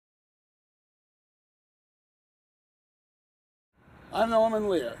I'm Norman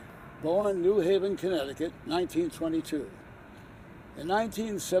Lear, born New Haven, Connecticut, 1922. In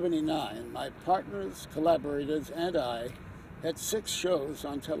 1979, my partners, collaborators, and I had 6 shows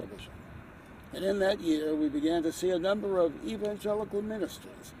on television. And in that year, we began to see a number of evangelical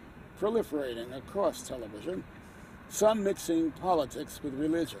ministers proliferating across television, some mixing politics with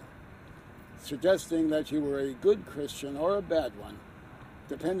religion, suggesting that you were a good Christian or a bad one,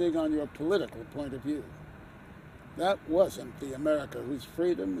 depending on your political point of view. That wasn't the America whose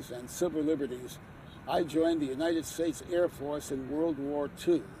freedoms and civil liberties I joined the United States Air Force in World War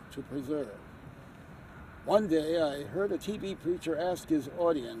II to preserve. One day I heard a TV preacher ask his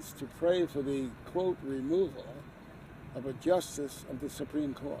audience to pray for the, quote, removal of a justice of the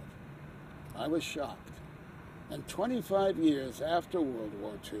Supreme Court. I was shocked. And 25 years after World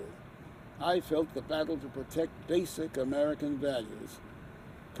War II, I felt the battle to protect basic American values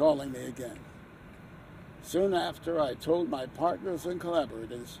calling me again. Soon after, I told my partners and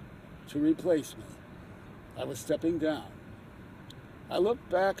collaborators to replace me. I was stepping down. I look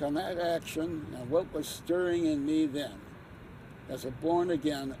back on that action and what was stirring in me then as a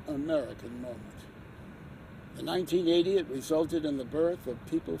born-again American moment. In 1980, it resulted in the birth of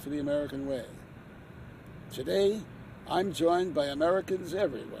People for the American Way. Today, I'm joined by Americans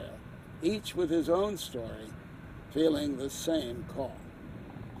everywhere, each with his own story, feeling the same call.